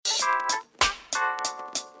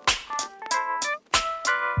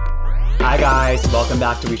Hi guys, welcome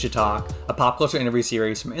back to We Should Talk, a pop culture interview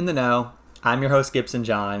series from In the Know. I'm your host, Gibson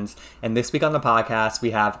Johns, and this week on the podcast,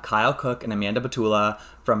 we have Kyle Cooke and Amanda Batula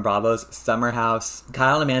from Bravo's Summer House.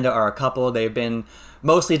 Kyle and Amanda are a couple. They've been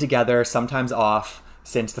mostly together, sometimes off,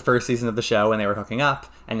 since the first season of the show when they were hooking up,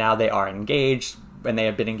 and now they are engaged, and they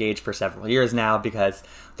have been engaged for several years now because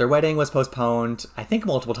their wedding was postponed, I think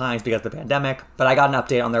multiple times because of the pandemic, but I got an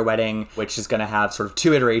update on their wedding, which is going to have sort of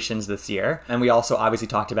 2 iterations this year. And we also obviously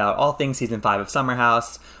talked about all things season 5 of Summer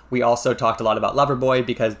House. We also talked a lot about Loverboy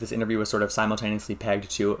because this interview was sort of simultaneously pegged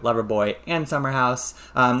to Loverboy and Summer House,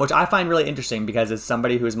 which I find really interesting because as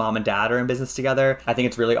somebody whose mom and dad are in business together, I think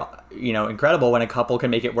it's really, incredible when a couple can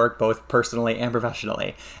make it work both personally and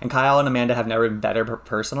professionally. And Kyle and Amanda have never been better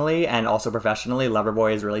personally and also professionally.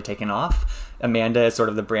 Loverboy has really taken off. Amanda is sort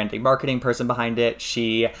of the branding marketing person behind it.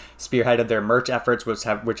 She spearheaded their merch efforts, which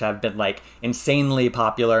have been like insanely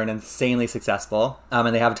popular and insanely successful.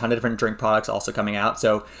 And they have a ton of different drink products also coming out.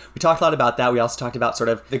 So we talked a lot about that. We also talked about sort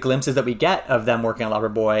of the glimpses that we get of them working on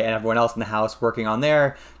Loverboy and everyone else in the house working on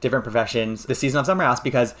their different professions this season of Summer House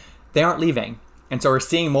because they aren't leaving. And so we're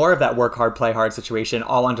seeing more of that work hard, play hard situation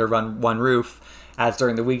all under one roof. As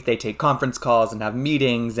during the week they take conference calls and have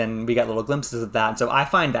meetings and we get little glimpses of that. And so I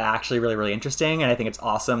find that actually really, really interesting. And I think it's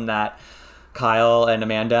awesome that Kyle and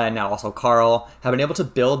Amanda and now also Carl have been able to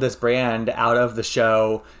build this brand out of the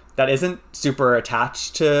show that isn't super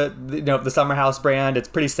attached to the Summer House brand. It's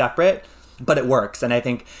pretty separate, but it works. And I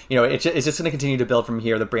think, it's just going to continue to build from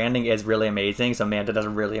here. The branding is really amazing. So Amanda does a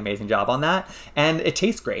really amazing job on that. And it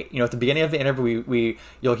tastes great. At the beginning of the interview,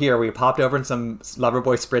 you'll hear we popped over in some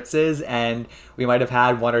Loverboy spritzes and we might have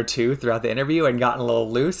had 1 or 2 throughout the interview and gotten a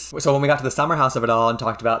little loose. So when we got to the Summer House of it all and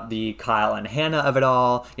talked about the Kyle and Hannah of it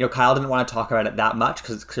all, Kyle didn't want to talk about it that much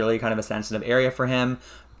because it's clearly kind of a sensitive area for him.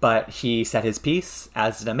 But he said his piece,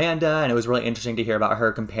 as did Amanda, and it was really interesting to hear about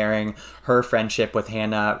her comparing her friendship with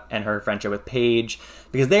Hannah and her friendship with Paige,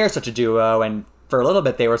 because they are such a duo, and for a little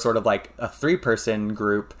bit they were sort of like a 3-person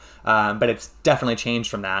group, but it's definitely changed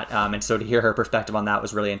from that, and so to hear her perspective on that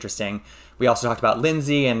was really interesting. We also talked about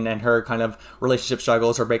Lindsay and her kind of relationship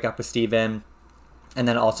struggles, her breakup with Steven, and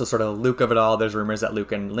then also sort of Luke of it all. There's rumors that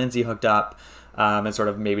Luke and Lindsay hooked up, and sort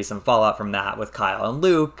of maybe some fallout from that with Kyle and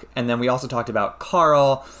Luke. And then we also talked about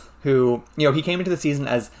Carl, who, he came into the season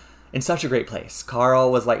as in such a great place.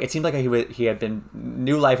 Carl was like, it seemed like he had been,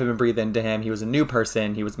 new life had been breathed into him. He was a new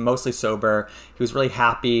person. He was mostly sober. He was really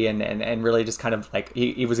happy and really just kind of like,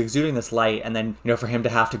 he was exuding this light. And then, for him to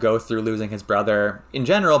have to go through losing his brother in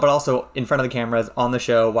general, but also in front of the cameras on the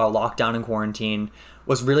show while locked down in quarantine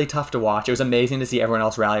was really tough to watch. It was amazing to see everyone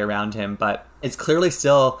else rally around him, but it's clearly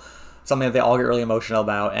still something that they all get really emotional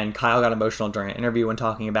about, and Kyle got emotional during an interview when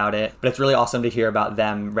talking about it, but it's really awesome to hear about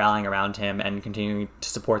them rallying around him and continuing to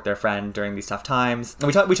support their friend during these tough times. And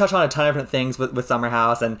we touched on a ton of different things with Summer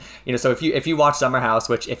House, and so if you watch Summer House,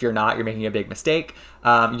 which if you're not, you're making a big mistake,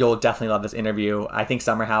 you'll definitely love this interview. I think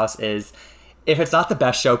Summer House is, if it's not the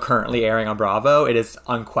best show currently airing on Bravo, it is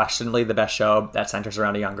unquestionably the best show that centers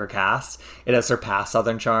around a younger cast. It has surpassed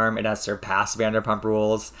Southern Charm, it has surpassed Vanderpump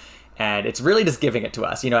Rules, and it's really just giving it to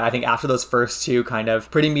us. I think after those first 2 kind of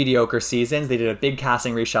pretty mediocre seasons, they did a big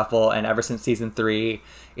casting reshuffle, and ever since season 3,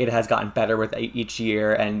 it has gotten better with each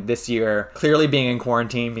year. And this year, clearly being in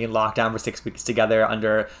quarantine, being locked down for 6 weeks together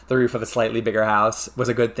under the roof of a slightly bigger house was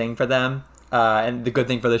a good thing for them, and the good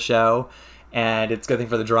thing for the show. And it's a good thing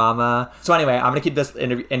for the drama. So anyway, I'm going to keep this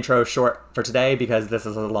intro short for today because this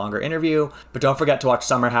is a longer interview. But don't forget to watch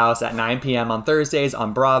Summer House at 9 p.m. on Thursdays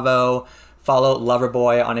on Bravo. Follow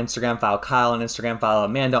Loverboy on Instagram, follow Kyle on Instagram, follow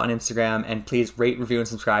Amanda on Instagram, and please rate, review, and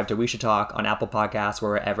subscribe to We Should Talk on Apple Podcasts or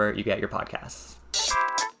wherever you get your podcasts.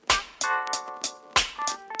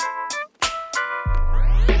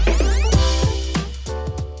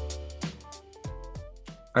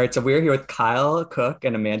 All right, so we're here with Kyle Cooke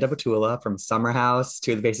and Amanda Batula from Summer House,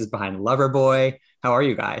 2 of the faces behind Loverboy. How are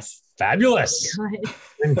you guys? Fabulous.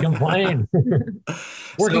 Didn't complain.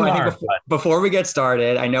 Working hard. Before we get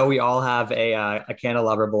started, I know we all have a can of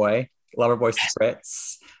Loverboy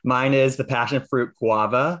Spritz. Mine is the passion fruit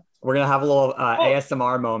guava. We're gonna have a little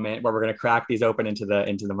ASMR moment where we're gonna crack these open into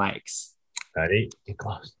the mics. Ready? Get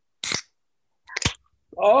close.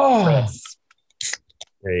 Oh,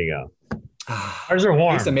 there you go. Ours are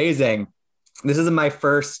warm. It's amazing. This is my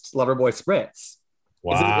first Loverboy Spritz.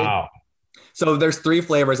 Wow. So there's 3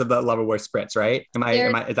 flavors of the Loverboy Spritz, right?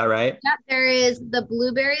 Is that right? Yep. There is the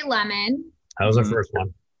blueberry lemon. That was our first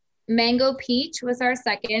one. Mango peach was our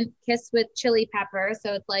second. Kiss with chili pepper.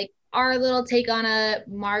 So it's like our little take on a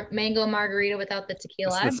mango margarita without the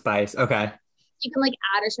tequila. It's the spice. Okay. You can like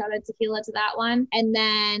add a shot of tequila to that one. And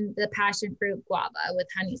then the passion fruit guava with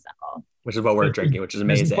honeysuckle. which is what we're drinking, which is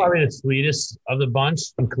This is amazing. probably the sweetest of the bunch,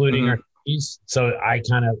 including our teas. So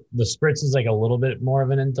the spritz is like a little bit more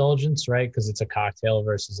of an indulgence, right? Because it's a cocktail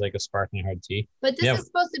versus like a sparkling hard tea. But this is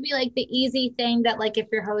supposed to be like the easy thing that like if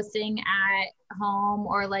you're hosting at home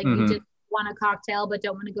or like you just want a cocktail but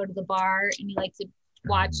don't want to go to the bar and you like to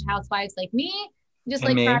watch Housewives like me, just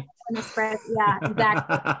like crack an espresso. Yeah,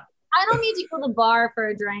 exactly. I don't need to go to the bar for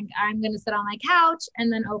a drink. I'm going to sit on my couch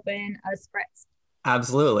and then open a spritz.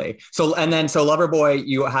 Absolutely. So Loverboy,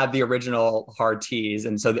 you had the original hard teas.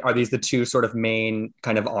 And so are these the two sort of main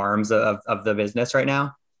kind of arms of the business right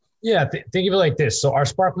now? Yeah. Think of it like this. So our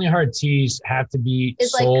sparkling hard teas have to be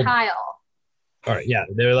sold. Like Kyle. All right. Yeah.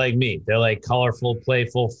 They're like me. They're like colorful,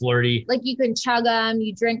 playful, flirty. Like you can chug them,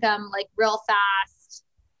 you drink them like real fast.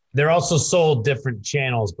 They're also sold different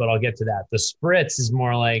channels, but I'll get to that. The spritz is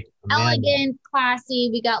more like elegant, classy.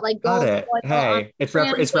 We got like gold. Got it. Hey, it's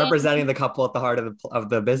representing the couple at the heart of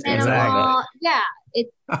the business. Exactly. Yeah.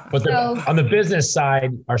 But on the business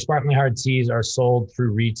side, our sparkling hard teas are sold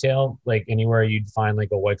through retail, like anywhere you'd find like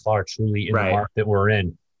a White Claw or Truly in the market that we're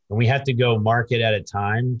in. And we have to go market at a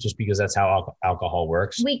time just because that's how alcohol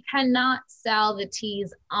works. We cannot sell the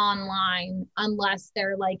teas online unless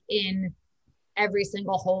they're like in every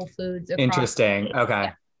single Whole Foods. Interesting. Okay.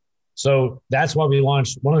 Yeah. So that's why we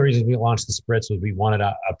launched. One of the reasons we launched the spritz was we wanted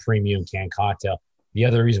a premium canned cocktail. The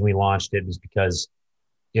other reason we launched it was because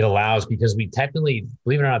we technically,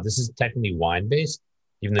 believe it or not, this is technically wine based,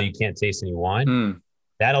 even though you can't taste any wine.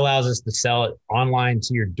 That allows us to sell it online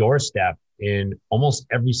to your doorstep in almost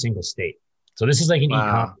every single state. So this is like an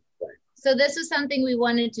e-commerce. So this is something we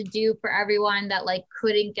wanted to do for everyone that like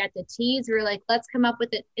couldn't get the teas. We were like, let's come up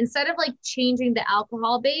with it. Instead of like changing the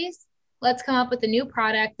alcohol base, let's come up with a new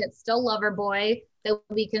product that's still Loverboy that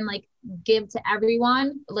we can like give to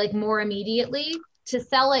everyone like more immediately. To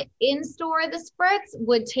sell it in store, the spritz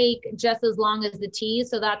would take just as long as the tea.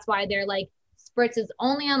 So that's why they're like spritz is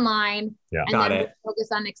only online. Yeah. And then we'll focus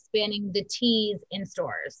on expanding the teas in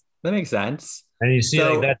stores. That makes sense. And you see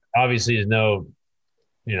like that obviously is no,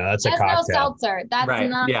 that's a cocktail. No seltzer. That's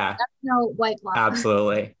that's no White Claw.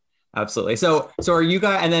 Absolutely. So are you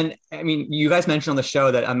guys, and then, I mean, you guys mentioned on the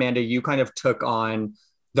show that Amanda, you kind of took on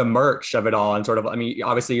the merch of it all and sort of, I mean,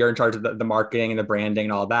 obviously you're in charge of the marketing and the branding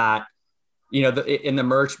and all that. In the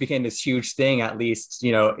merch became this huge thing, at least,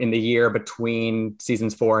 in the year between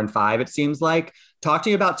seasons 4 and 5, it seems like. Talk to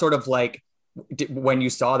me about sort of like when you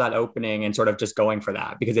saw that opening and sort of just going for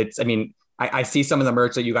that, because I see some of the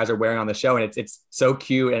merch that you guys are wearing on the show and it's so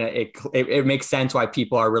cute and it makes sense why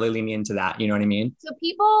people are really leaning into that. You know what I mean? So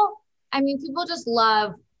people just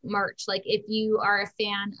love merch. Like if you are a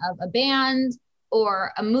fan of a band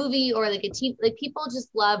or a movie or like a TV, like people just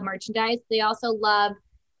love merchandise. They also love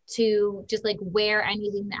to just like wear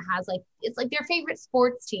anything that has like, it's like their favorite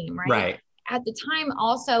sports team, right? Right. At the time,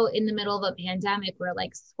 also in the middle of a pandemic where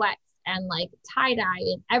like sweats and like tie-dye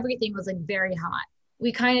and everything was like very hot.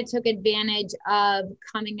 We kind of took advantage of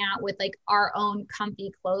coming out with like our own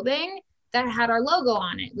comfy clothing that had our logo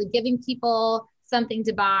on it, like giving people something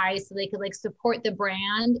to buy so they could like support the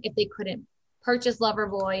brand if they couldn't purchase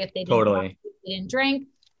Loverboy, if they didn't drink.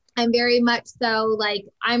 I'm very much so like,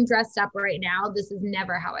 I'm dressed up right now. This is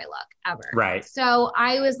never how I look ever. Right. So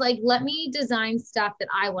I was like, let me design stuff that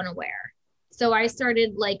I want to wear. So I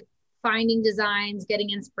started like finding designs, getting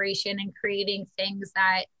inspiration and creating things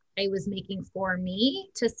that I was making for me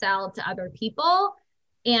to sell to other people.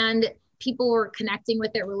 And people were connecting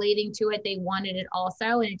with it, relating to it. They wanted it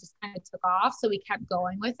also. And it just kind of took off. So we kept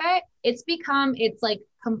going with it. It's like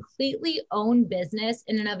completely own business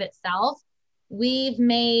in and of itself. We've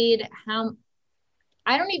made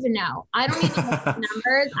I don't even know the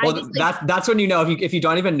numbers. Well, that's when if you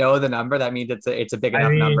don't even know the number, that means it's a big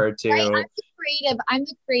enough number to. Right, I'm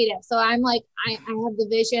the creative. So I'm like, I have the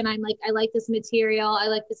vision. I'm like, I like this material. I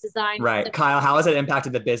like this design. Right. Kyle, how has it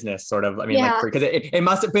impacted the business sort of? I mean, because it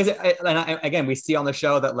must have, again, we see on the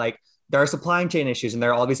show that like there are supply chain issues and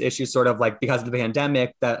there are all these issues sort of like because of the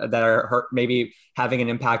pandemic that are maybe having an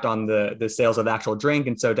impact on the sales of the actual drink.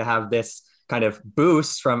 And so to have this kind of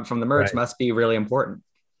boost from the merch must be really important.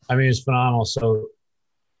 I mean, it's phenomenal. So,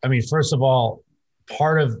 I mean, first of all,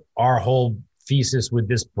 part of our whole thesis with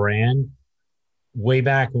this brand, way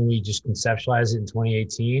back when we just conceptualized it in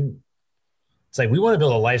 2018, it's like we want to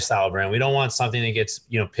build a lifestyle brand. We don't want something that gets,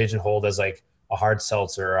 pigeonholed as like a hard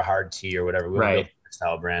seltzer or a hard tea or whatever. We want to build a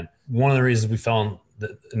lifestyle brand. One of the reasons we fell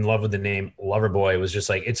in love with the name Loverboy was just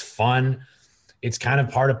like, it's fun. It's kind of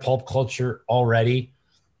part of pulp culture already.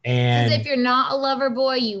 And if you're not a lover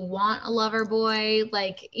boy, you want a lover boy,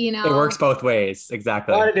 it works both ways.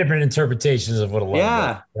 Exactly. A lot of different interpretations of what a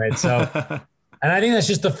lover boy is, right? So And I think that's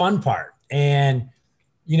just the fun part. And,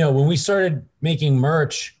 you know, when we started making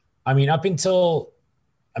merch, I mean, up until,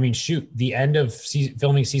 the end of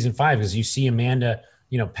filming season 5, because you see Amanda,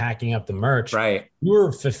 you know, packing up the merch. Right. We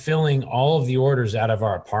were fulfilling all of the orders out of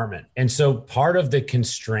our apartment. And so part of the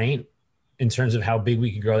constraint in terms of how big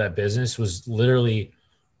we could grow that business was literally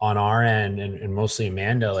on our end and mostly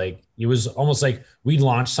Amanda. Like, it was almost like we'd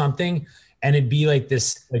launch something and it'd be like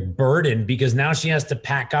this like burden because now she has to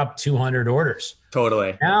pack up 200 orders.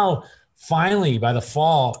 Totally. Now, finally, by the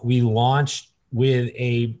fall, we launched with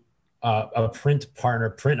a print partner,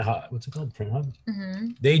 Print Hub. What's it called? Print Hub. Mm-hmm.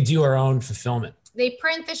 They do our own fulfillment. They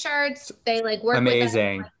print the shirts. They like work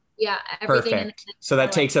Amazing. with them. Yeah, everything. Perfect. So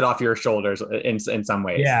that takes it off your shoulders in some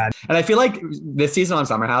ways. Yeah. And I feel like this season on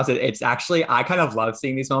Summer House, it's actually, I kind of love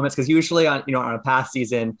seeing these moments because usually on a past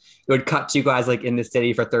season, it would cut to you guys like in the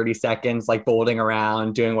city for 30 seconds, like bowling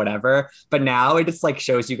around, doing whatever. But now it just like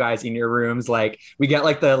shows you guys in your rooms. Like we get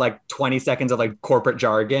like the like 20 seconds of like corporate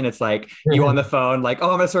jargon. It's like you on the phone, like,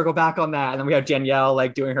 oh, I'm gonna circle back on that. And then we have Danielle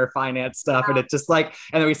like doing her finance stuff. And it's just like,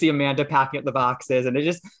 and then we see Amanda packing up the boxes. And it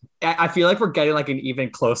just, I feel like we're getting like an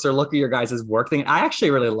even closer look at your guys' work thing. I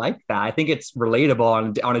actually really like that. I think it's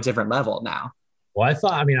relatable on a different level now. Well, I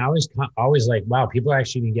was always like, wow, people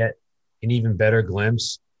actually can get an even better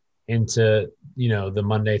glimpse into, you know, the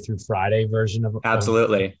Monday through Friday version of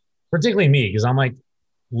Absolutely. Particularly me, because I'm like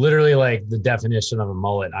literally like the definition of a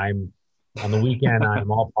mullet. I'm on the weekend,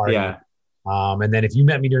 I'm all party. Yeah. And then if you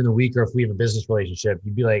met me during the week or if we have a business relationship,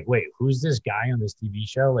 you'd be like, wait, who's this guy on this TV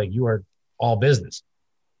show? Like, you are all business.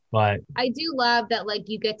 But I do love that, like,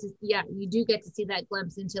 you do get to see that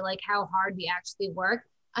glimpse into like how hard we actually work.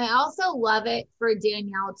 I also love it for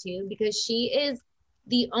Danielle too, because she is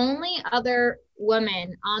the only other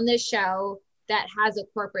woman on this show that has a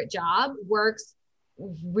corporate job, works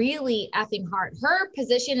really effing hard. Her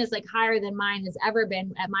position is like higher than mine has ever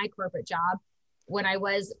been at my corporate job when I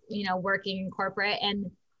was, you know, working in corporate,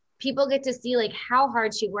 and people get to see like how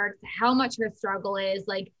hard she works, how much her struggle is,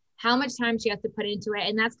 like how much time she has to put into it.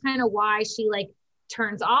 And that's kind of why she like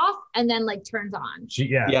turns off and then like turns on.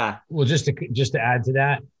 Yeah. Well, just to add to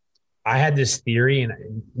that, I had this theory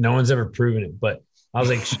and no one's ever proven it, but I was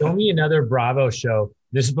like, show me another Bravo show.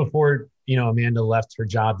 This is before, you know, Amanda left her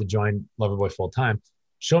job to join Loverboy full time.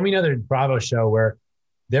 Show me another Bravo show where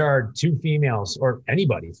there are two females or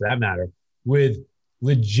anybody for that matter with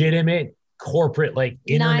legitimate corporate, like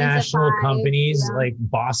international companies, like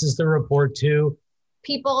bosses to report to.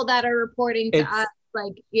 People that are reporting to us,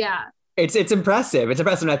 like, yeah. It's impressive. It's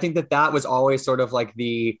impressive. And I think that was always sort of like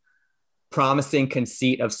the promising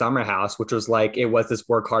conceit of Summer House, which was like, it was this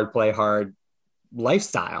work hard, play hard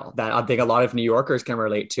lifestyle that I think a lot of New Yorkers can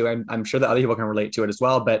relate to. And I'm sure that other people can relate to it as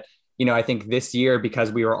well. But, you know, I think this year,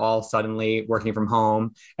 because we were all suddenly working from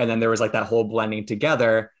home and then there was like that whole blending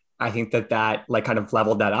together, I think that like kind of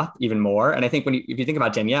leveled that up even more. And I think if you think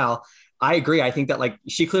about Danielle, I agree. I think that like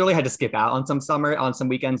she clearly had to skip out on some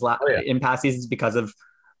weekends in past seasons because of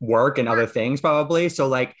work and other things probably. So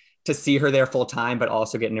like to see her there full time, but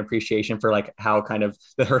also get an appreciation for like how kind of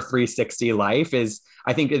her 360 life is,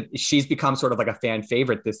 I think she's become sort of like a fan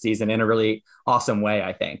favorite this season in a really awesome way,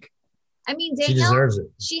 I think. I mean, Danielle, she deserves it.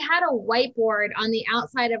 She had a whiteboard on the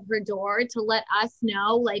outside of her door to let us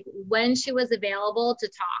know like when she was available to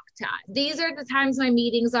talk to us. These are the times my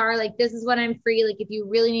meetings are, like, this is when I'm free. Like, if you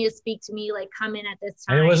really need to speak to me, like, come in at this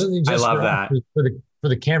time. And it wasn't just I love that. For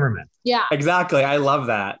the cameraman. Yeah, exactly. I love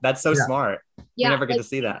that. That's so smart. Yeah, we never get to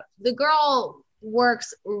see that. The girl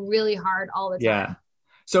works really hard all the time. Yeah.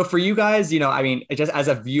 So for you guys, you know, I mean, just as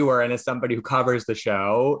a viewer and as somebody who covers the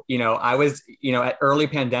show, you know, I was, you know, at early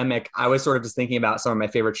pandemic, I was sort of just thinking about some of my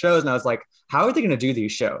favorite shows. And I was like, how are they going to do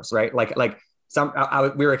these shows? Right. Like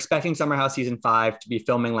we were expecting Summer House season 5 to be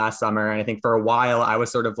filming last summer. And I think for a while I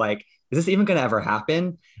was sort of like, is this even going to ever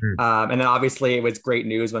happen? And then obviously it was great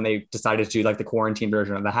news when they decided to do like the quarantine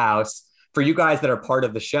version of the house. For you guys that are part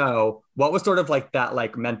of the show, what was sort of like that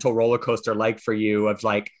like mental roller coaster like for you of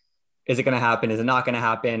like, is it going to happen? Is it not going to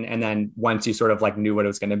happen? And then once you sort of like knew what it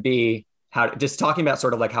was going to be, just talking about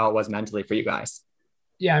sort of like how it was mentally for you guys.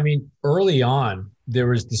 Yeah. I mean, early on, there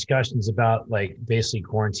was discussions about like basically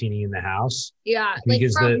quarantining in the house. Yeah. Like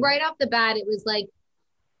right off the bat, it was like,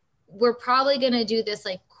 we're probably going to do this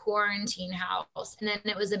like quarantine house. And then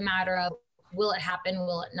it was a matter of, will it happen?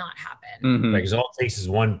 Will it not happen? Mm-hmm. Like, 'cause all it takes is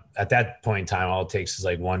one, at that point in time, all it takes is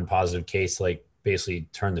like one positive case, like basically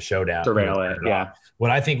turn the show down. Derail it. Yeah. What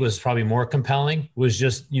I think was probably more compelling was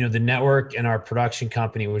just, you know, the network and our production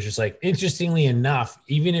company was just like, interestingly enough,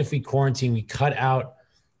 even if we quarantine, we cut out,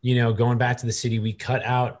 you know, going back to the city, we cut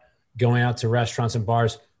out going out to restaurants and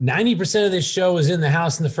bars. 90% of this show was in the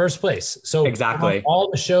house in the first place. So exactly all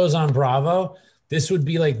the shows on Bravo, this would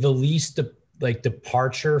be like the least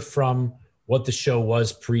departure from what the show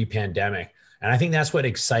was pre-pandemic. And I think that's what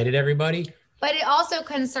excited everybody. But it also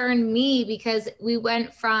concerned me because we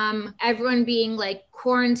went from everyone being like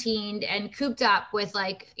quarantined and cooped up with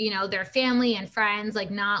like, you know, their family and friends,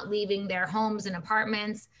 like not leaving their homes and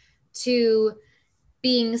apartments, to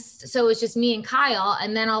being, so it was just me and Kyle.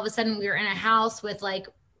 And then all of a sudden we were in a house with like,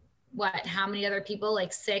 how many other people?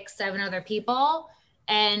 Like 6, 7 other people.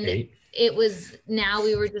 And 8. It was, now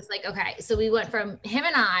we were just like, okay, so we went from him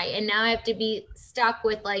and and now I have to be stuck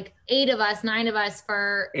with like 8 of us, 9 of us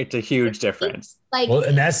it's a huge difference. Like, well,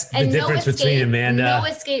 and that's the difference between Amanda. No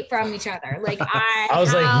escape from each other. Like I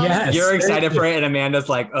was like, yes. You're excited for it, and Amanda's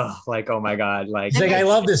like, oh my God. Like, she's like, I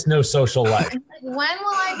love this no social life. Like, when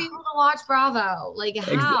will I be able to watch Bravo? Like,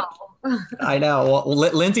 how? I know. Well,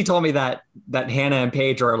 Lindsay told me that Hannah and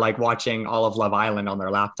Paige are like watching all of Love Island on their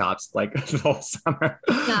laptops like the whole summer.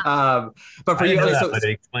 Yeah. But for you, but it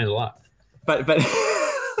explains a lot. But but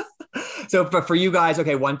for you guys,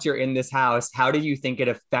 okay, once you're in this house, how do you think it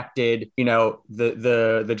affected, you know,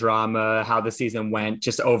 the drama, how the season went,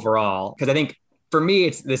 just overall? Because I think for me,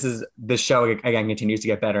 this show again continues to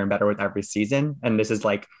get better and better with every season, and this is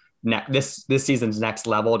like this season's next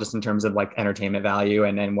level, just in terms of like entertainment value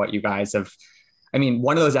and then what you guys have. I mean,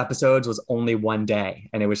 one of those episodes was only one day,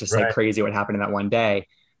 and it was just like crazy what happened in that one day.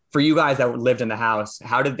 For you guys that lived in the house,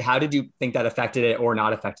 how did you think that affected it or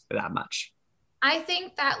not affected it that much? I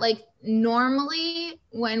think that like normally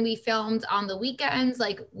when we filmed on the weekends,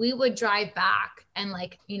 like we would drive back and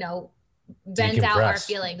like, you know, vent out our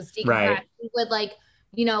feelings, decompress. Right. We would like,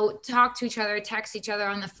 you know, talk to each other, text each other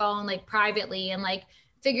on the phone, like privately, and like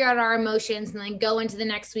figure out our emotions, and then go into the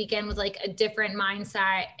next weekend with like a different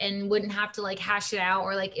mindset and wouldn't have to like hash it out,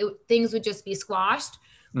 or like things would just be squashed.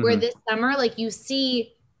 Mm-hmm. Where this summer, like you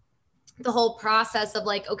see the whole process of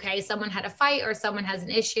like, okay, someone had a fight or someone has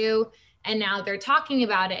an issue, and now they're talking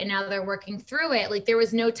about it, and now they're working through it. Like there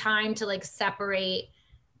was no time to like separate.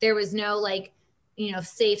 There was no like, you know,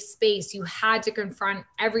 safe space. You had to confront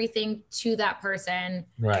everything to that person,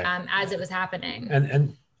 right, as it was happening.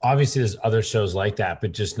 And obviously there's other shows like that,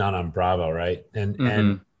 but just not on Bravo, right?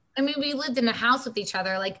 And I mean, we lived in a house with each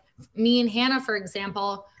other. Like me and Hannah, for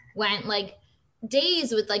example, went like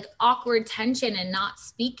days with like awkward tension and not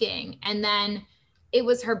speaking. And then it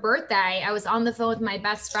was her birthday. I was on the phone with my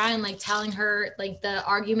best friend, like telling her like the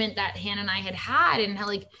argument that Hannah and I had and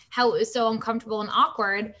how it was so uncomfortable and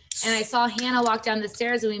awkward. And I saw Hannah walk down the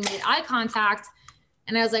stairs and we made eye contact,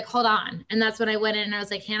 and I was like, hold on. And that's when I went in and I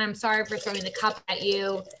was like, Hannah, I'm sorry for throwing the cup at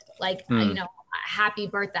you. Like, you know, happy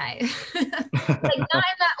birthday. Like not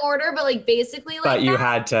in that order, but like basically like but you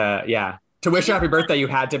had to, to wish her happy birthday, you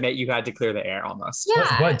had to clear the air almost.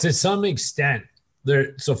 Yeah. But to some extent,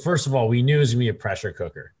 so first of all, we knew it was gonna be a pressure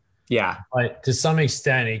cooker. Yeah. But to some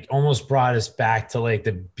extent, it almost brought us back to like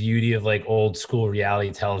the beauty of like old school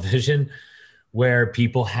reality television, where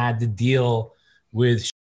people had to deal with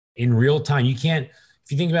in real time. You can't,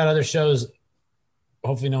 if you think about other shows,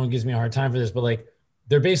 hopefully no one gives me a hard time for this, but like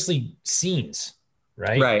they're basically scenes,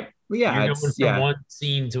 right? Right. Yeah. You're going from one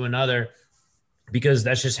scene to another, because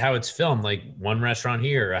that's just how it's filmed. Like one restaurant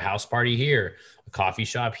here, a house party here, a coffee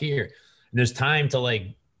shop here. And there's time to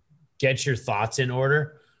like get your thoughts in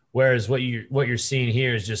order. Whereas what you're seeing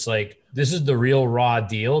here is just like, this is the real raw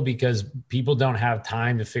deal, because people don't have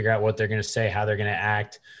time to figure out what they're going to say, how they're going to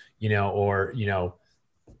act, you know, or, you know,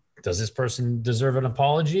 does this person deserve an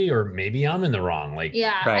apology, or maybe I'm in the wrong? Like,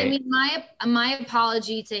 yeah. Right. I mean, my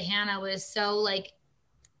apology to Hannah was so like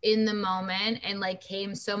in the moment and like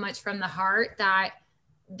came so much from the heart that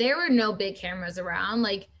there were no big cameras around.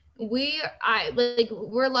 Like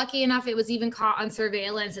we're lucky enough it was even caught on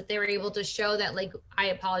surveillance that they were able to show that like I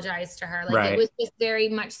apologized to her. Like It was just very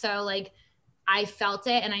much so like I felt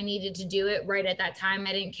it and I needed to do it right at that time.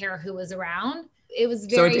 I didn't care who was around. It was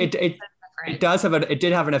very it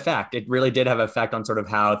did have an effect. It really did have an effect on sort of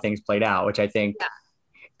how things played out, which I think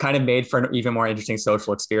kind of made for an even more interesting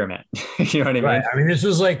social experiment. You know what I mean? Right. I mean, this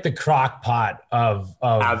was like the crock pot of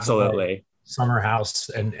absolutely like, Summer House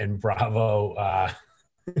and Bravo.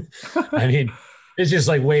 I mean, it's just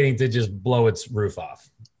like waiting to just blow its roof off.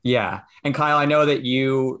 Yeah. And Kyle, I know that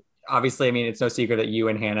you obviously, I mean, it's no secret that you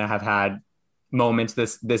and Hannah have had moments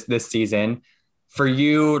this season. For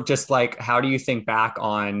you, just like, how do you think back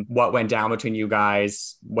on what went down between you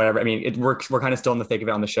guys? Whatever. I mean, we're kind of still in the thick of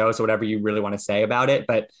it on the show, so whatever you really want to say about it.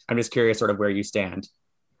 But I'm just curious, sort of where you stand.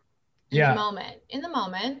 In the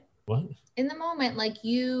moment. What? In the moment, like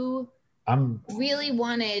you. really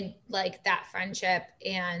wanted like that friendship,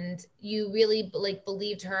 and you really like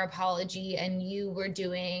believed her apology, and you were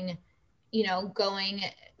doing, you know, going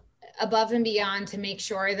above and beyond to make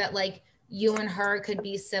sure that like you and her could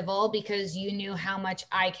be civil, because you knew how much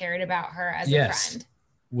I cared about her as a friend.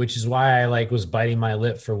 Which is why I like was biting my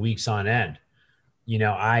lip for weeks on end. You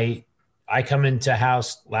know, I come into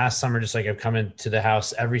house last summer, just like I've come into the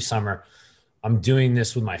house every summer. I'm doing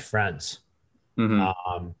this with my friends.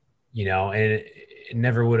 You know, and it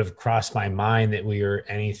never would have crossed my mind that we were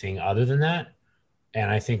anything other than that. And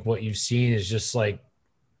I think what you've seen is just like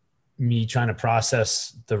me trying to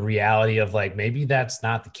process the reality of like, maybe that's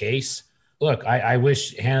not the case. Look, I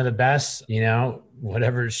wish Hannah the best, you know,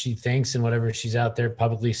 whatever she thinks and whatever she's out there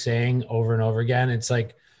publicly saying over and over again. It's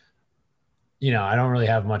like, you know, I don't really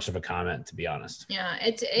have much of a comment, to be honest. Yeah.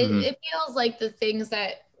 It feels like the things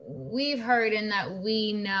that we've heard and that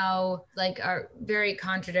we know like are very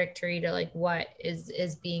contradictory to like what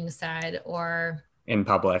is being said or in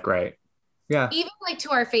public. Right. Yeah. Even like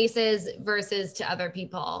to our faces versus to other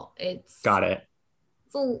people. Got it.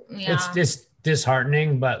 So, yeah. It's just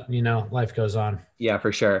disheartening, but you know, life goes on. Yeah,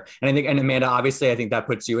 for sure. And I think, and Amanda, obviously I think that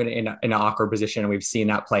puts you in an awkward position. And we've seen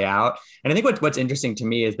that play out. And I think what's interesting to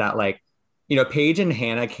me is that like, you know, Paige and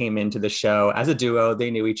Hannah came into the show as a duo.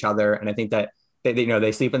 They knew each other. And I think that they you know,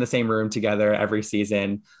 they sleep in the same room together every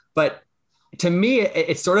season. But to me,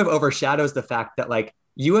 it sort of overshadows the fact that like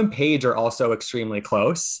you and Paige are also extremely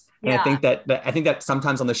close. And I think that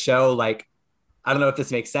sometimes on the show, like, I don't know if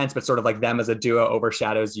this makes sense, but sort of like them as a duo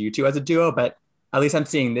overshadows you two as a duo. But at least I'm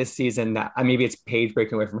seeing this season that maybe it's Paige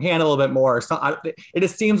breaking away from Hannah a little bit more. Or it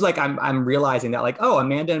just seems like I'm realizing that like, oh,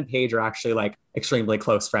 Amanda and Paige are actually like extremely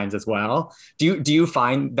close friends as well. Do you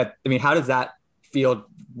find that? I mean, how does that feel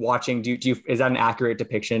watching? Is that an accurate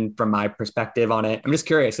depiction from my perspective on it? I'm just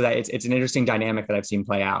curious. So that it's an interesting dynamic that I've seen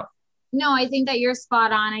play out. No, I think that you're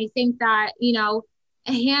spot on. I think that, you know,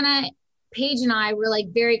 Hannah, Paige and I were like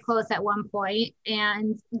very close at one point,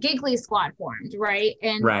 and Giggly Squad formed, right?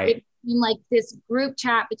 And it became like this group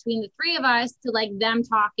chat between the three of us to like them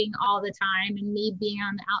talking all the time and me being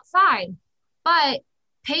on the outside. But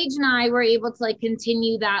Paige and I were able to like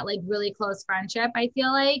continue that like really close friendship, I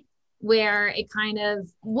feel like, where it kind of,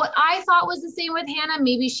 what I thought was the same with Hannah,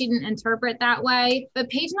 maybe she didn't interpret that way, but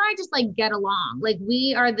Paige and I just like get along. Like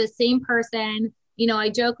we are the same person. You know, I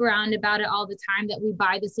joke around about it all the time that we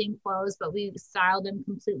buy the same clothes, but we style them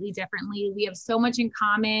completely differently. We have so much in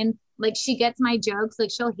common. Like she gets my jokes,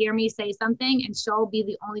 like she'll hear me say something and she'll be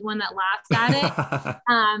the only one that laughs at it.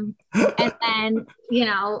 And then, you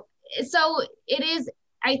know, so it is,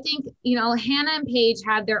 I think, you know, Hannah and Paige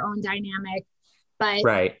have their own dynamic, but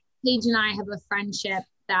Paige and I have a friendship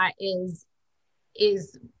that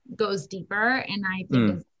goes deeper, and I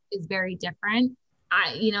think is very different.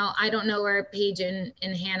 I don't know where Paige and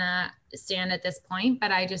Hannah stand at this point,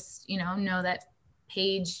 but I just, you know that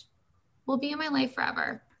Paige will be in my life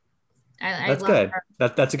forever. That's good.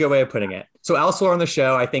 That's a good way of putting it. So elsewhere on the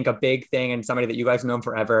show, I think a big thing, and somebody that you guys have known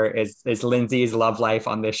forever, is Lindsay's love life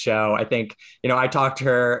on this show. I think, you know, I talked to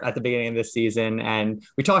her at the beginning of this season and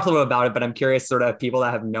we talked a little bit about it, but I'm curious, sort of people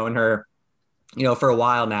that have known her, you know, for a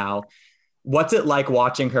while now, what's it like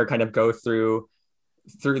watching her kind of go through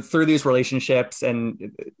these relationships?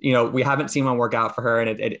 And, you know, we haven't seen one work out for her.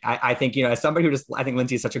 And I think, you know, as somebody who I think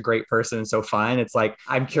Lindsay is such a great person and so fun, it's like,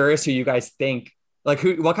 I'm curious who you guys think, like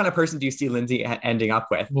what kind of person do you see Lindsay ending up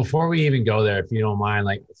with? Before we even go there, if you don't mind,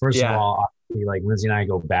 like, first of all, like Lindsay and I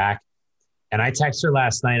go back, and I texted her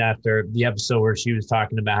last night after the episode where she was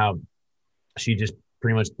talking about how she just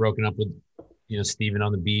pretty much broken up with, you know, Steven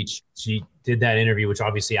on the beach. She did that interview, which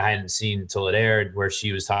obviously I hadn't seen until it aired, where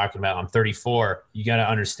she was talking about, I'm 34. You got to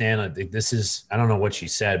understand, like, this is, I don't know what she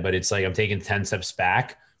said, but it's like, I'm taking 10 steps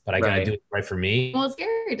back, but I got to do it right for me. Well, it's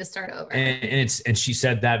scary to start over. And she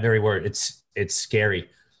said that very word. It's scary.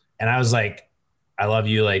 And I was like, I love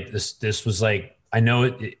you. Like this was like, I know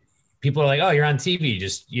it, people are like, oh, you're on TV,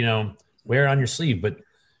 just, you know, wear it on your sleeve. But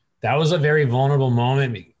that was a very vulnerable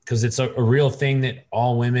moment, because it's a real thing that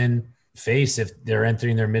all women face if they're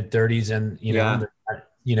entering their mid 30s and, you know, they're not,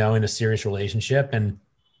 you know, in a serious relationship. And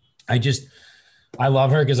I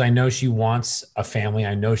love her because I know she wants a family.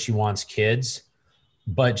 I know she wants kids,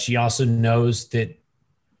 but she also knows that,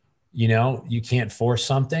 you know, you can't force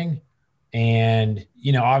something. And,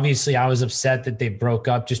 you know, obviously I was upset that they broke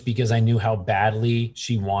up just because I knew how badly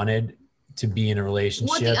she wanted to be in a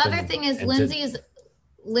relationship. Well, the other thing is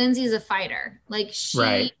Lindsay's a fighter. Like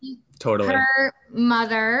totally. Her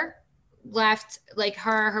mother left like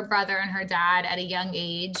her brother and her dad at a young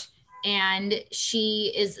age. And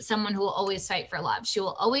she is someone who will always fight for love. She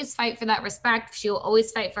will always fight for that respect. She will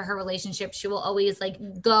always fight for her relationship. She will always like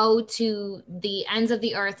go to the ends of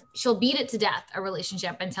the earth. She'll beat it to death, a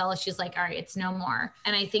relationship, until she's like, all right, it's no more.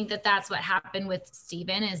 And I think that that's what happened with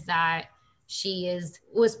Steven, is that she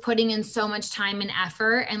was putting in so much time and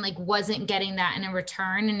effort and like wasn't getting that in a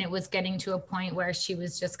return. And it was getting to a point where she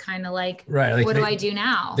was just kind of like, right, what do I do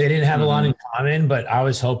now? They didn't have a lot in common, but I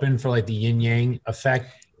was hoping for like the yin yang effect.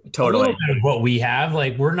 Totally. A little bit of what we have,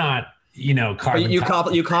 like we're not, carbon. You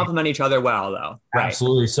complement each other well, though. Right?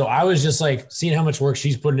 Absolutely. So I was just like seeing how much work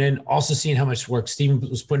she's putting in, also seeing how much work Steven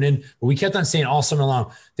was putting in. But we kept on saying all summer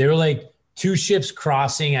long, they were like two ships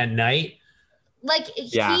crossing at night. Like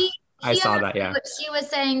I saw that. Yeah. What she was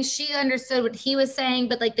saying, she understood what he was saying,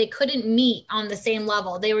 but like they couldn't meet on the same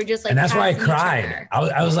level. They were just like, and that's why I cried.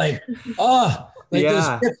 I was like, oh. Like those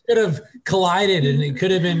ships could have collided and it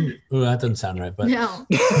could have been, that doesn't sound right, but no.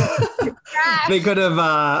 They could have,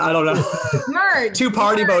 I don't know, merged. Two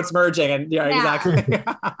party boats merging. And exactly.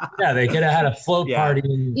 Yeah, they could have had a float party.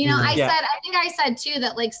 And, I think I said too,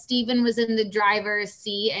 that like Steven was in the driver's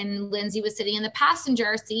seat and Lindsay was sitting in the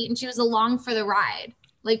passenger seat and she was along for the ride,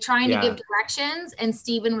 like trying to give directions, and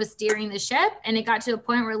Steven was steering the ship. And it got to a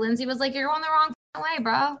point where Lindsay was like, you're going the wrong way,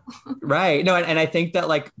 bro. Right. No, and I think that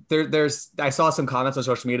like I saw some comments on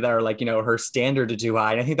social media that are like, her standards are too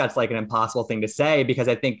high. And I think that's like an impossible thing to say, because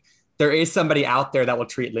I think there is somebody out there that will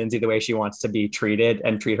treat Lindsay the way she wants to be treated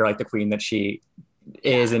and treat her like the queen that she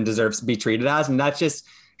is and deserves to be treated as. And that's just,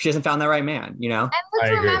 she hasn't found that right man, And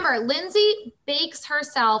let's remember, Lindsay bakes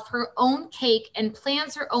herself her own cake and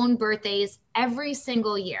plans her own birthdays every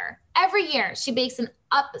single year. Every year she bakes an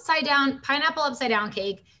pineapple upside down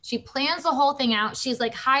cake. She plans the whole thing out. She's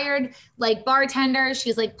like hired like bartender.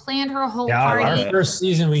 She's like planned her whole party. Our first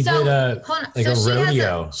season we did a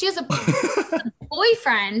rodeo. She has a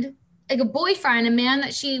boyfriend, a man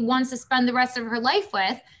that she wants to spend the rest of her life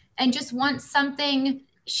with, and just wants something.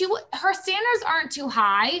 Her standards aren't too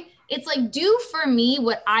high. It's like, do for me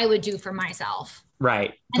what I would do for myself.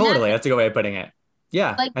 Right. And totally. That's a good way of putting it.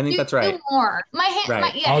 Yeah, like, I think that's right. Do more.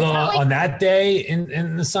 Although on that day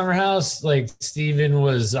in the summer house, like Steven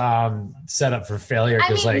was set up for failure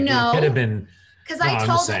because it could have been. Because I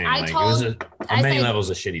told it was on many levels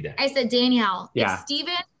a shitty day. I said, Danielle, if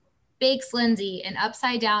Steven bakes Lindsay an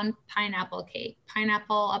upside down pineapple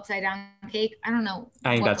upside down cake. I don't know.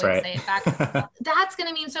 I think that's right. Say it back. That's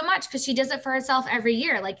gonna mean so much because she does it for herself every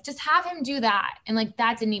year. Like, just have him do that, and like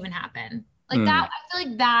that didn't even happen. Like that. I feel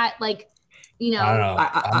like that. Like. I don't know.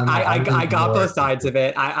 I got both sides of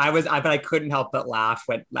it. But I couldn't help but laugh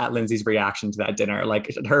at Lindsay's reaction to that dinner.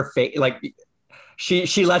 Like her face, like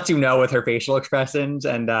she lets you know with her facial expressions,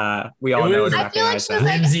 and we all know exactly. I feel like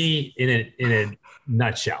Lindsay in a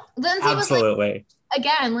nutshell. Lindsay absolutely.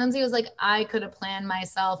 Lindsay was like, I could have planned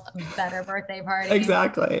myself a better birthday party.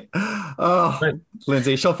 Exactly. Oh, but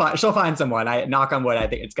Lindsay, she'll find someone. I knock on wood. I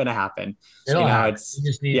think it's gonna happen.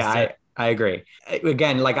 I agree.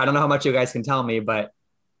 Again, like, I don't know how much you guys can tell me, but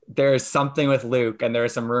there's something with Luke, and there are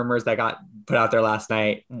some rumors that got put out there last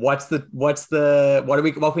night. What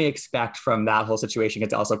can we expect from that whole situation?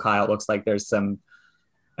 Because also Kyle, it looks like there's an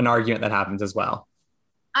argument that happens as well.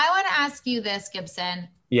 I want to ask you this, Gibson.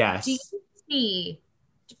 Yes. Do you see,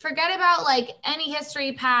 forget about like any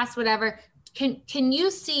history, past, whatever. Can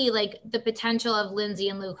you see like the potential of Lindsay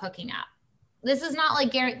and Luke hooking up? This is not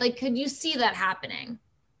like Garrett. Like, could you see that happening?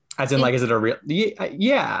 As in, like, is it a real?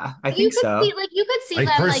 Yeah, I think so. You could see them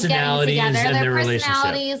like getting together. Their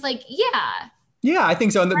personalities, like, yeah, I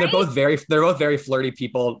think so. And they're both very flirty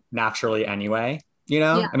people naturally, anyway.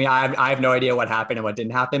 I mean, I have no idea what happened and what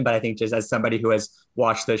didn't happen, but I think just as somebody who has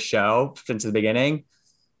watched this show since the beginning,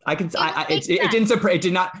 it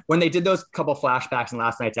did not. When they did those couple flashbacks in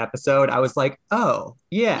last night's episode, I was like, oh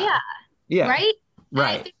yeah, right.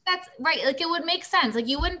 Right. I think that's right. Like, it would make sense. Like,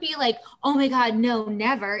 you wouldn't be like, oh my God, no,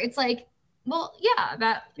 never. It's like, well,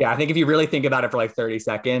 yeah. I think if you really think about it for like 30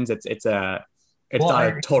 seconds, it's not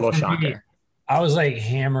a total shocker. I was like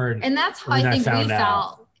hammered. And that's how I think we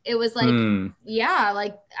felt. It was like, like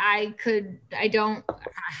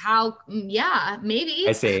maybe.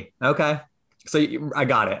 I see. Okay. So I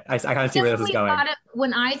got it. I kind of see where this is going.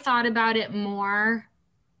 When I thought about it more,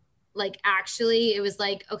 like, actually, it was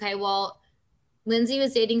like, okay, well, Lindsay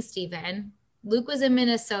was dating Steven. Luke was in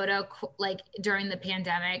Minnesota, like, during the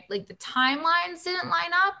pandemic. Like, the timelines didn't line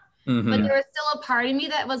up, but there was still a part of me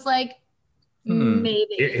that was like,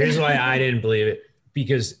 maybe. Here's why I didn't believe it.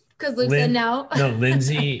 Because Luke said no. No,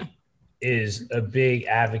 Lindsay is a big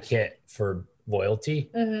advocate for loyalty.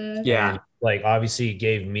 Mm-hmm. Yeah. And, like, obviously it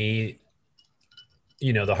gave me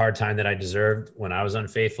the hard time that I deserved when I was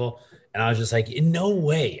unfaithful. And I was just like, in no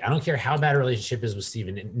way, I don't care how bad a relationship is with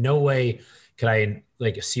Steven, in no way could I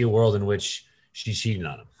like see a world in which she's cheating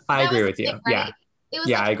on him. I agree with you. Right? Yeah. It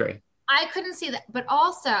was I agree. I couldn't see that, but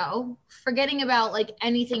also forgetting about like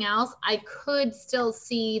anything else, I could still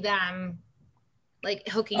see them like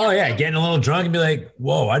hooking up. Oh yeah, getting a little drunk and be like,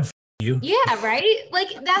 whoa, I'd you. Yeah, right? Like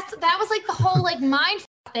that was like the whole like mind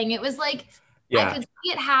thing. It was like I could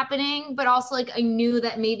see it happening, but also like I knew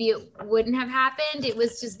that maybe it wouldn't have happened. It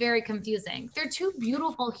was just very confusing. They're two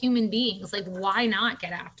beautiful human beings. Like, why not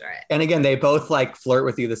get after it? And again, they both like flirt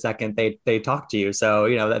with you the second they talk to you.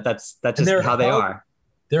 So, that's just how they are.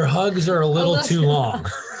 Their hugs are a little too long.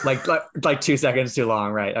 like 2 seconds too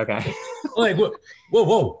long. Right. Okay. Like,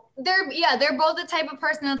 whoa. They're both the type of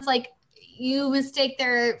person that's like, you mistake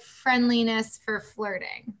their friendliness for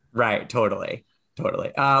flirting. Right. Totally.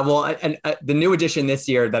 The new addition this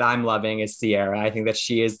year that I'm loving is Sierra. I think that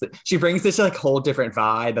she brings this like whole different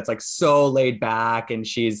vibe that's like so laid back, and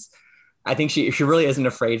I think she really isn't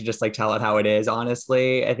afraid to just like tell it how it is,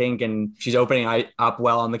 honestly, I think. And she's opening up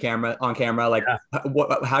well on camera. Like,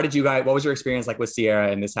 what was your experience like with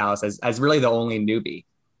Sierra in this house as really the only newbie?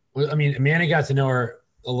 Well, I mean, Amanda got to know her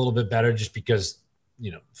a little bit better just because,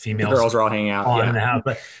 females, the girls are all hanging out in the house.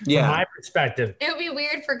 But from my perspective, it would be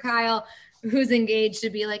weird for Kyle, who's engaged,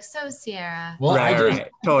 to be like, so Sierra. Well, right.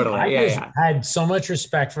 Totally. I had so much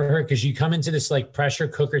respect for her because you come into this like pressure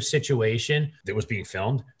cooker situation that was being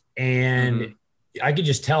filmed. And I could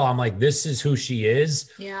just tell, I'm like, this is who she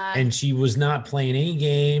is. Yeah. And she was not playing any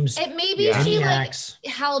games. Maybe she like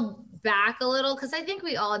held back a little, because I think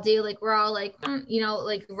we all do. Like, we're all like,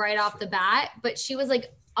 like right off the bat. But she was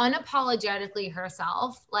like unapologetically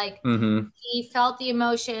herself. Like, she felt the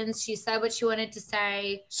emotions. She said what she wanted to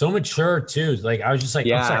say. So mature too. Like, I was just like,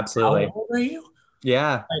 yeah, absolutely. How old are you?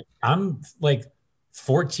 Yeah. Like, I'm like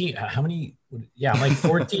 14. How many? Yeah, I'm like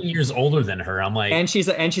 14 years older than her. I'm like, and she's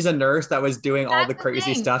a nurse that was doing all the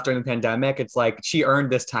crazy stuff during the pandemic. It's like she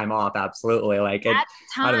earned this time off. Absolutely. Like,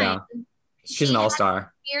 I don't know. She's an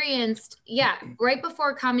all-star. Experienced, right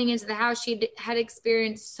before coming into the house, she had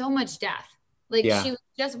experienced so much death. Like, she was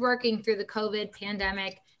just working through the COVID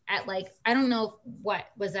pandemic at like, I don't know what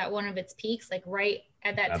was at one of its peaks, like right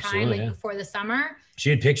at that time, like before the summer. She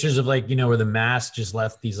had pictures of like, where the mask just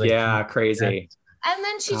left these like crazy. And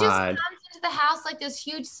then she just comes into the house like this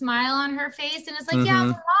huge smile on her face, and it's like, yeah,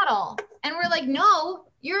 I'm a model. And we're like, no,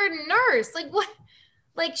 you're a nurse. Like, what?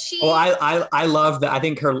 Like, she. Well, I love that. I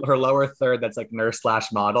think her lower third, that's like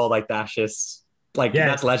nurse/model. Like, that's just like,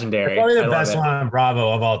 that's legendary. Probably the best one on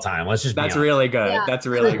Bravo of all time. That's really good. Yeah. That's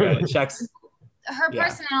really good. Checks. Her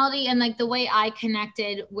personality and like the way I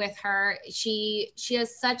connected with her, she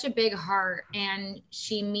has such a big heart, and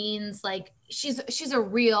she means like she's a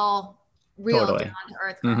real totally down to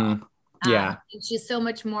earth girl. Yeah. She's so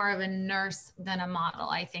much more of a nurse than a model.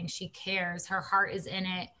 I think she cares. Her heart is in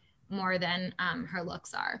it more than her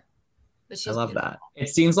looks are. But I love that. It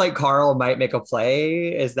seems like Carl might make a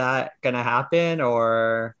play. Is that gonna happen?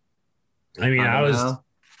 Or I mean,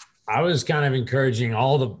 I was kind of encouraging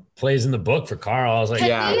all the plays in the book for Carl. I was like,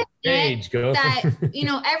 go.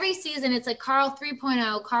 That, every season it's like Carl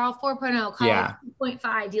 3.0, Carl 4.0, Carl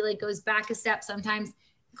 2.5. He like goes back a step sometimes.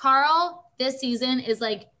 Carl this season is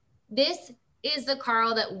like, this is the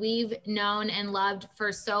Carl that we've known and loved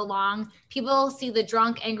for so long. People see the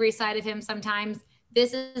drunk, angry side of him sometimes.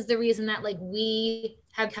 This is the reason that like we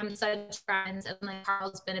have become such friends, and like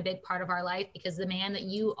Carl's been a big part of our life, because the man that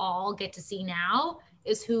you all get to see now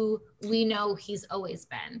is who we know he's always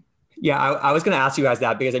been. Yeah, I was going to ask you guys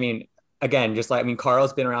that, because I mean, again,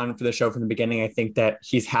 Carl's been around for the show from the beginning. I think that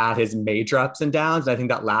he's had his major ups and downs. And I think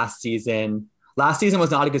that last season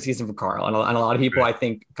was not a good season for Carl. And a lot of people, I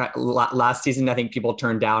think last season, I think people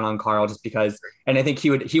turned down on Carl just because, and I think he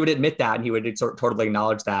would admit that, and he would totally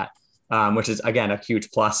acknowledge that, which is, again, a huge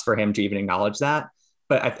plus for him to even acknowledge that.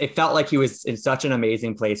 But it felt like he was in such an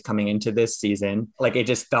amazing place coming into this season. Like, it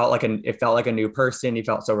just felt like a new person. He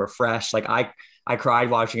felt so refreshed. Like, I cried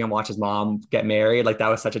watching him watch his mom get married. Like, that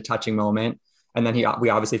was such a touching moment. And then we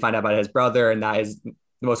obviously find out about his brother, and that is the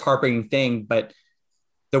most heartbreaking thing. But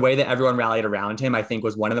the way that everyone rallied around him, I think,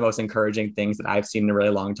 was one of the most encouraging things that I've seen in a really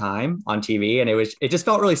long time on TV. And it just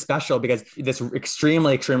felt really special, because this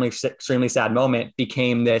extremely, extremely, extremely sad moment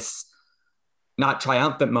became this not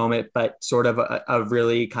triumphant moment, but sort of a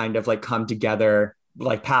really kind of like come together,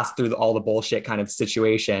 like pass through all the bullshit kind of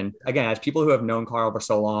situation. Again, as people who have known Carl for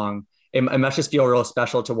so long, it must just feel real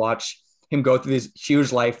special to watch him go through these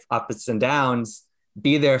huge life ups and downs,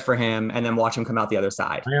 be there for him, and then watch him come out the other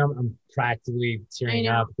side. I'm practically tearing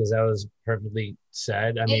up, because that was perfectly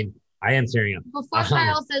said. I mean, I am tearing up. Before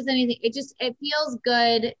Kyle says anything, it feels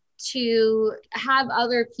good to have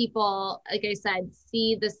other people, like I said,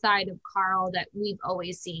 see the side of Carl that we've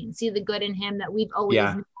always seen, see the good in him that we've always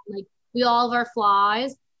known. Like, we all have our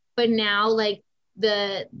flaws, but now like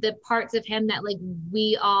the parts of him that like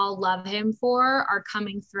we all love him for are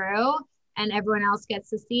coming through, and everyone else gets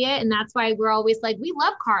to see it. And that's why we're always like, we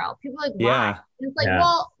love Carl. People are like, why? And it's like,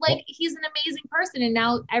 well, like he's an amazing person, and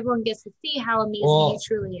now everyone gets to see how amazing he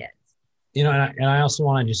truly is. You know, and I also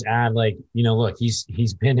want to just add, like, you know, look, he's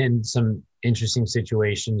been in some interesting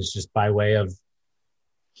situations just by way of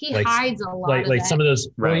he hides a lot like of some of those,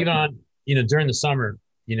 right. Well, even on, you know, during the summer,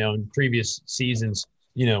 you know, in previous seasons,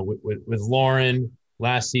 you know, with Lauren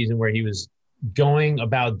last season, where he was going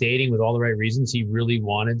about dating with all the right reasons. He really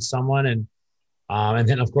wanted someone, and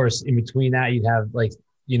then of course in between that you'd have, like,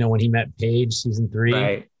 you know, when he met Paige season 3,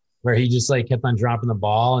 right. where he just like kept on dropping the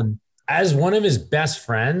ball. And as one of his best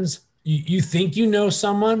friends, you think you know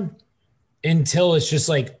someone until it's just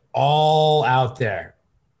like all out there,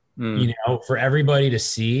 you know, for everybody to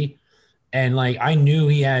see. And like, I knew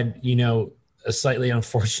he had, you know, a slightly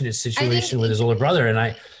unfortunate situation with his older brother. And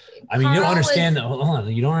I mean, you don't understand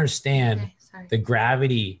you don't understand the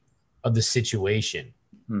gravity of the situation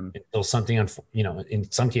until something, you know, in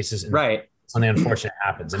some cases, something unfortunate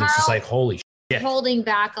happens. And it's just like, holy shit. Holding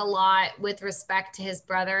back a lot with respect to his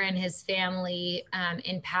brother and his family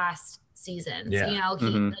in past seasons. You know,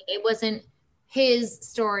 it wasn't his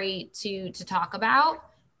story to talk about,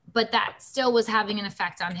 but that still was having an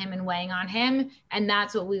effect on him and weighing on him. And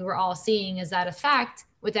that's what we were all seeing, is that effect,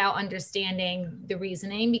 without understanding the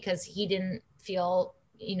reasoning, because he didn't feel,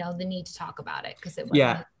 you know, the need to talk about it because it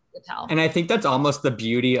wasn't to tell. And I think that's almost the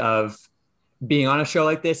beauty of being on a show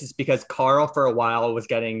like this, is because Carl for a while was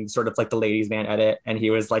getting sort of like the ladies man edit, and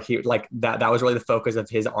he was like that was really the focus of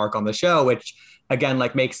his arc on the show, which again,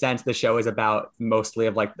 like, makes sense. The show is about mostly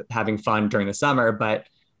of like having fun during the summer, but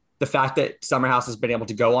the fact that Summer House has been able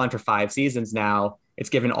to go on for 5 seasons now, it's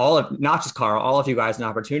given all of, not just Carl, all of you guys an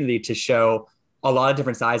opportunity to show a lot of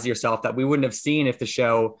different sides of yourself that we wouldn't have seen if the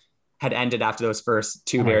show had ended after those first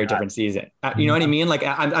 2 very different seasons. You know what I mean? Like,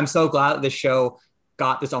 I'm so glad that the show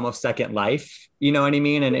got this almost second life, you know what I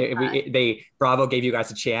mean? And Bravo gave you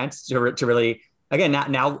guys a chance to really, again,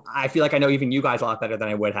 now I feel like I know even you guys a lot better than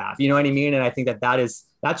I would have, you know what I mean? And I think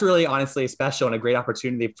that's really honestly special and a great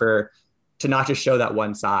opportunity to not just show that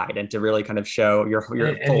one side, and to really kind of show your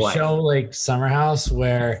full life. Show like Summer House,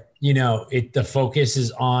 where, you know, the focus is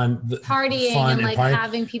on the partying fun and like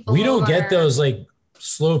having people. We don't get those like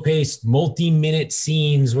slow paced multi-minute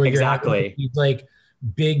scenes where you're having these like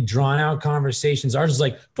big drawn out conversations. Ours is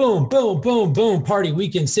like boom, boom, boom, boom, party,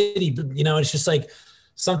 weekend, city. You know, it's just like,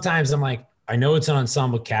 sometimes I'm like, I know it's an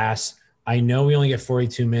ensemble cast. I know we only get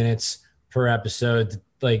 42 minutes per episode to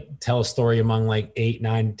like tell a story among like 8,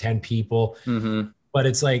 9, 10 people. But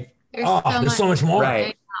it's like, there's so much more.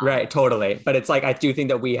 Right. Totally. But it's like, I do think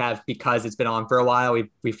that we have, because it's been on for a while,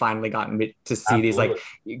 we finally gotten to see these like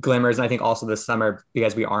glimmers. And I think also this summer,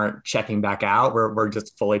 because we aren't checking back out, we're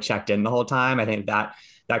just fully checked in the whole time. I think that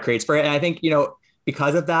creates for it. And I think, you know,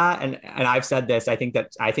 because of that, and I've said this, I think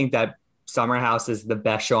that Summer House is the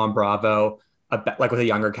best show on Bravo, like with a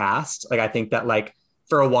younger cast. Like, I think that like,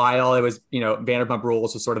 for a while, it was, you know, Vanderpump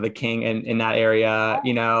Rules was sort of the king in that area.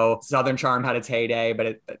 You know, Southern Charm had its heyday,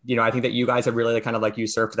 but you know, I think that you guys have really kind of like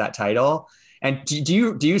usurped that title. And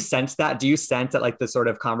do you sense that? Do you sense that like the sort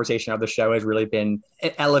of conversation of the show has really been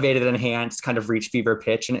elevated, enhanced, kind of reached fever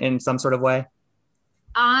pitch in some sort of way?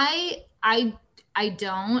 I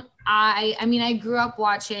don't. I mean, I grew up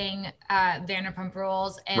watching Vanderpump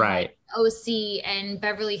Rules and like OC and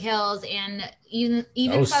Beverly Hills and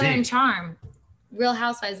even Southern Charm. Real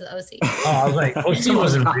Housewives of OC. Oh, I was like, OC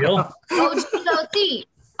wasn't real. OG,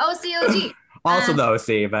 OC. Also the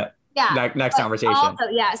OC, but next conversation. Also,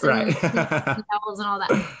 yes, and devils and all that.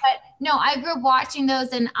 But no, I grew up watching those,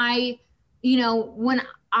 and I, you know, when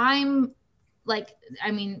I'm like,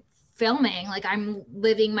 I mean, filming, like I'm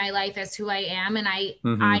living my life as who I am, and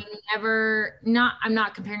I'm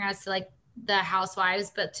not comparing us to like the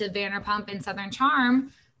Housewives, but to Vanderpump and Southern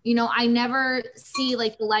Charm. You know, I never see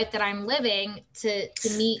like the life that I'm living to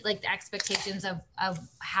meet like the expectations of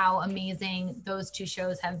how amazing those 2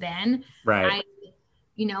 shows have been. Right.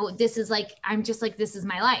 You know, this is like, I'm just like, this is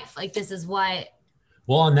my life. Like, this is what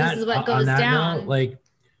this is what goes down. Note, like,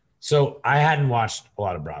 so I hadn't watched a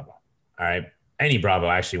lot of Bravo. All right. Any Bravo,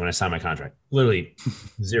 actually, when I signed my contract. Literally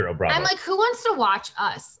 0 Bravo. I'm like, who wants to watch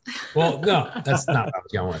us? Well, no, that's not what I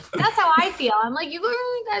was going with. That's how I feel. I'm like, you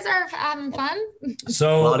guys are having fun?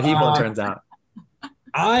 So a lot of people, it turns out.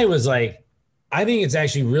 I was like, I think it's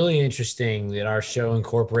actually really interesting that our show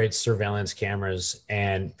incorporates surveillance cameras,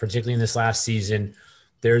 and particularly in this last season,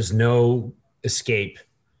 there's no escape.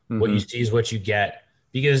 What you see is what you get,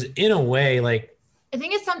 because in a way, like, I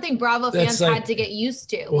think it's something Bravo fans had to get used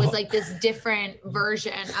to, was like this different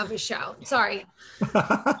version of a show. Sorry. You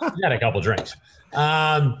had a couple drinks.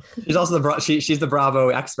 She's also she's the Bravo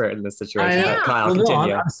expert in this situation. Kyle, well,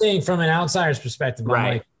 continue. I'm saying from an outsider's perspective, I'm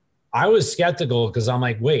like, I was skeptical because I'm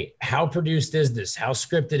like, wait, how produced is this? How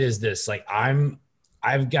scripted is this? Like,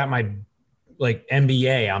 I've got my like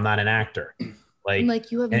MBA. I'm not an actor. Like, I'm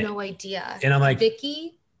like, you have no idea. And I'm like,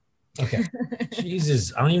 Vicky. Okay.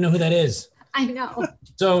 Jesus, I don't even know who that is. I know.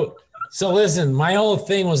 So listen, my whole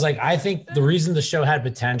thing was like, I think the reason the show had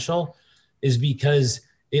potential is because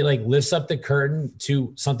it like lifts up the curtain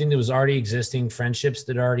to something that was already existing, friendships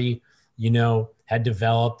that already, had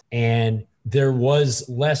developed, and there was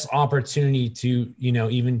less opportunity to,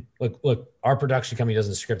 even look, our production company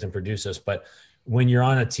doesn't script and produce us, but when you're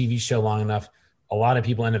on a TV show long enough, a lot of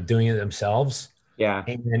people end up doing it themselves. Yeah.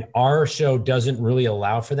 And our show doesn't really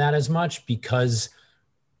allow for that as much because,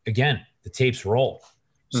 again, the tapes roll.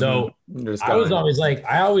 So I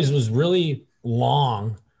always was really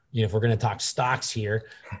long, if we're going to talk stocks here,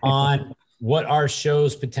 on what our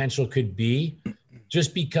show's potential could be,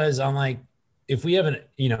 just because I'm like, if we have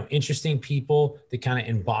interesting people that kind of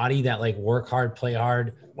embody that like work hard, play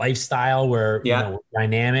hard lifestyle where we're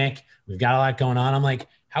dynamic, we've got a lot going on. I'm like,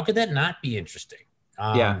 how could that not be interesting?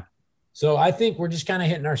 So I think we're just kind of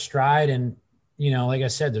hitting our stride, and like I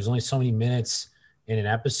said, there's only so many minutes in an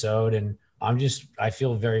episode, and I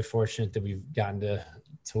feel very fortunate that we've gotten to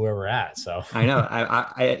where we're at. So I know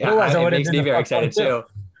it makes me very excited too.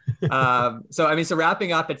 So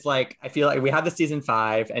wrapping up, it's like, I feel like we have the season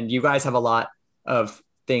 5 and you guys have a lot of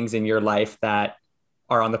things in your life that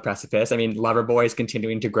are on the precipice. I mean, Loverboy is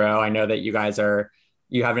continuing to grow. I know that you guys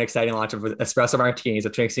you have an exciting launch of espresso martinis,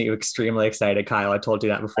 which makes you extremely excited. Kyle, I told you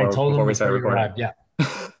that before we started recording. Yeah.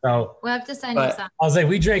 So we'll have to send you some. I was like,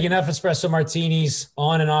 we drank enough espresso martinis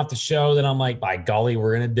on and off the show that I'm like, by golly,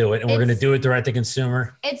 we're going to do it. And we're going to do it direct to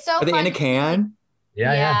consumer. It's so fun. Are they in a can?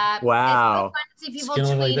 Yeah. Wow. It's so fun to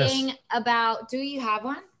see people tweeting about, do you have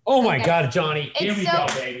one? Oh my God, Johnny. Here we go,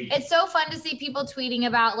 baby. It's so fun to see people tweeting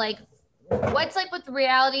about like, what's like with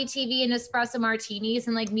reality TV and espresso martinis,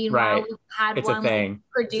 and like meanwhile we've had one like,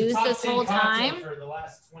 produced this whole time for the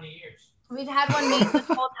last 20 years. We've had one made this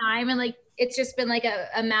whole time, and like it's just been like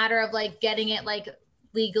a matter of like getting it like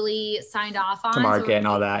legally signed off on to market and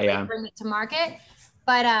all that. Yeah, bring it to market.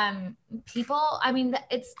 But people, I mean,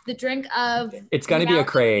 it's the drink of. It's going to be a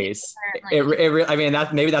craze. I mean,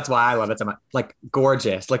 that's why I love it so much. Like,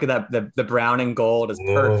 gorgeous. Look at that. The brown and gold is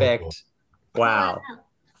perfect. Wow.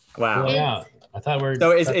 Wow. Yeah. I thought we're.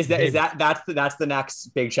 So that's the next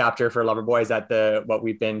big chapter for Loverboy? Is that what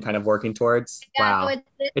we've been kind of working towards? Yeah, wow. So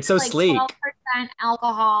it's so like sleek. 12%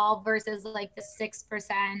 alcohol versus like the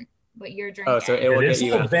 6% what you're drinking. Oh, so it will get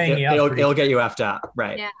you. It'll get you effed up,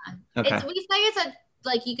 right? Yeah. Okay. We say it's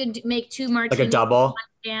like you can make 2 martinis, like a double,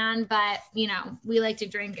 and but we like to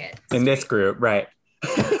drink it in this group, right?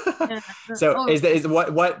 So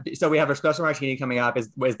so we have a special martini coming up. Is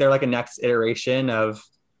there like a next iteration of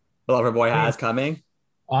Loverboy has coming?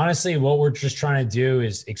 Honestly, what we're just trying to do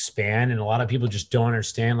is expand, and a lot of people just don't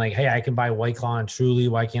understand. Like, hey, I can buy White Claw and Truly.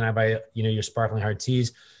 Why can't I buy your sparkling hard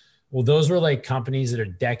teas? Well, those were like companies that are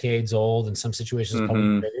decades old, in some situations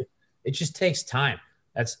publicly traded. It just takes time.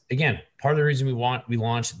 That's, again, part of the reason we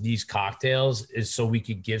launched these cocktails is so we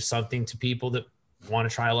could give something to people that want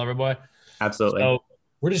to try a Loverboy. Absolutely. So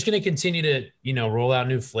we're just going to continue to, roll out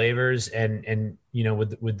new flavors and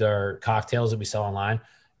with our cocktails that we sell online,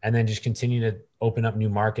 and then just continue to open up new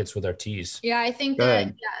markets with our teas. Yeah, I think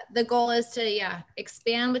that the goal is to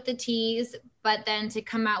expand with the teas, but then to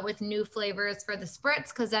come out with new flavors for the spritz,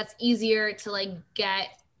 because that's easier to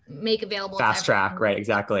make available. Fast track, right?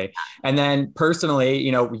 Exactly. And then personally,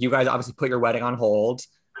 you guys obviously put your wedding on hold.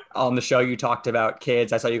 On the show, you talked about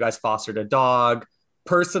kids. I saw you guys fostered a dog.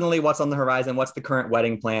 Personally, what's on the horizon? What's the current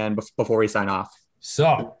wedding plan before we sign off?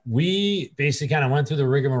 So we basically kind of went through the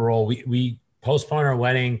rigmarole. We postponed our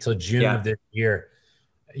wedding till June of this year.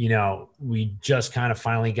 We just kind of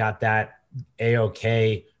finally got that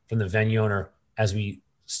A-OK from the venue owner as we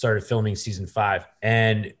started filming season 5.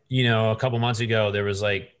 And, a couple months ago, there was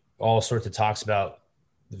like all sorts of talks about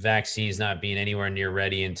the vaccines not being anywhere near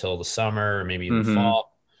ready until the summer or maybe even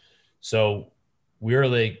fall. So we were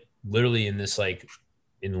like literally in this, like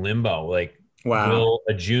in limbo, like, wow, will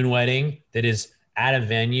a June wedding that is at a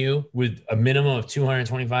venue with a minimum of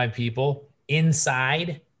 225 people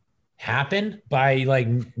inside happen by like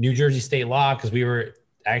New Jersey state law? Cause we were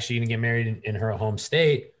actually going to get married in her home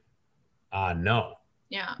state? No.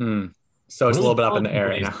 Yeah. So it's a little bit up in the air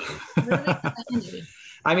right now.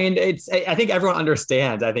 I mean, I think everyone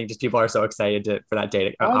understands. I think just people are so excited for that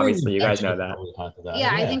date. Obviously, you guys know that.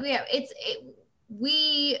 Yeah, I think we have.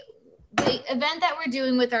 The event that we're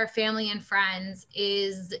doing with our family and friends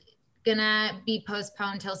is gonna be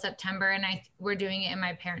postponed till September, and we're doing it in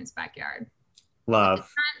my parents' backyard. Love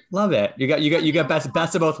it. You got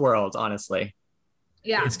best of both worlds, honestly.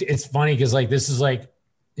 Yeah, it's funny because like this is like,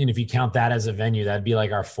 and if you count that as a venue, that'd be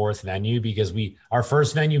like our fourth venue because our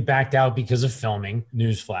first venue backed out because of filming.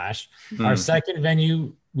 Newsflash. Our second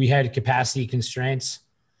venue, we had capacity constraints.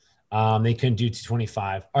 They couldn't do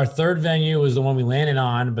 225. Our third venue was the one we landed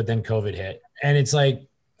on, but then COVID hit. And it's like,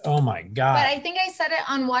 oh my God. But I think I said it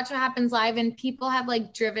on Watch What Happens Live, and people have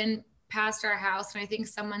like driven past our house. And I think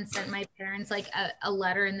someone sent my parents like a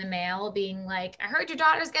letter in the mail being like, I heard your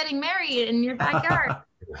daughter's getting married in your backyard.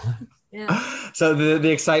 Yeah. So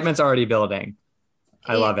the excitement's already building.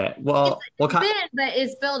 I love it. Well, but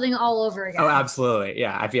it's building all over again. Oh, absolutely.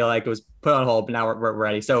 Yeah. I feel like it was put on hold, but now we're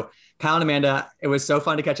ready. So Kyle and Amanda, it was so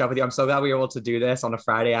fun to catch up with you. I'm so glad we were able to do this on a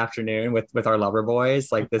Friday afternoon with our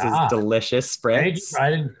Loverboys. Like this is delicious spritz. I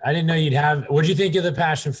didn't know you'd have. What'd you think of the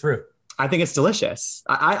passion fruit? I think it's delicious.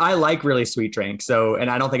 I like really sweet drinks. So, and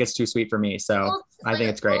I don't think it's too sweet for me. So I think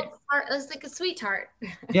it's great. It's like a sweet tart.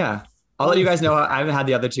 Yeah. I'll let you guys know. I haven't had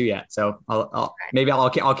the other two yet, so I'll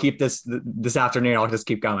keep this afternoon. I'll just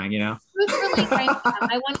keep going. Who's really ranking them?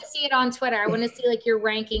 I want to see it on Twitter. I want to see like your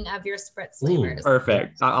ranking of your spritz flavors.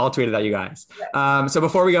 Perfect. I'll tweet it at you guys. So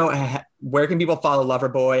before we go, where can people follow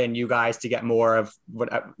Loverboy and you guys to get more of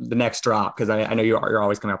the next drop? Because I know you're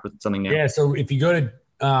always coming up with something new. Yeah. So if you go to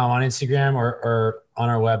on Instagram or on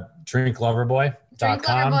our web, drinkloverboy.com. Drink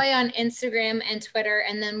Loverboy on Instagram and Twitter,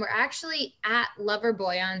 and then we're actually at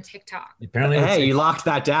Loverboy on TikTok. Apparently, you locked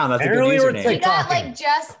that down. That's a good username. We got like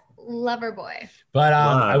just Loverboy. But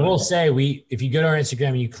I will say, if you go to our Instagram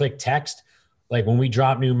and you click text, like when we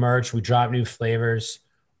drop new merch, we drop new flavors,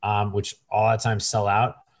 which a lot of times sell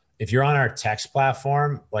out. If you're on our text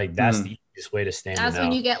platform, like that's the easiest way to stay in the know. That's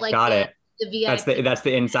when you get like the VIP. That's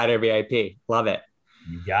the insider VIP. Love it.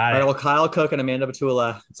 You got it. All right, well, Kyle Cooke and Amanda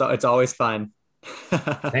Batula. It's always fun.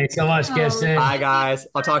 Thanks so much, Gibson. Bye, guys.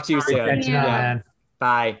 I'll talk to you soon. Man.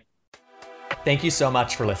 Bye. Thank you so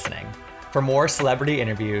much for listening. For more celebrity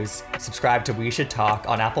interviews, subscribe to We Should Talk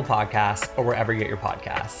on Apple Podcasts or wherever you get your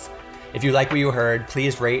podcasts. If you like what you heard,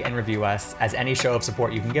 please rate and review us, as any show of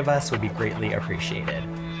support you can give us would be greatly appreciated.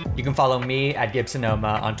 You can follow me at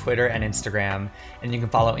Gibsonoma on Twitter and Instagram, and you can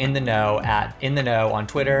follow In The Know at In The Know on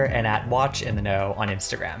Twitter and at Watch In The Know on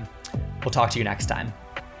Instagram. We'll talk to you next time.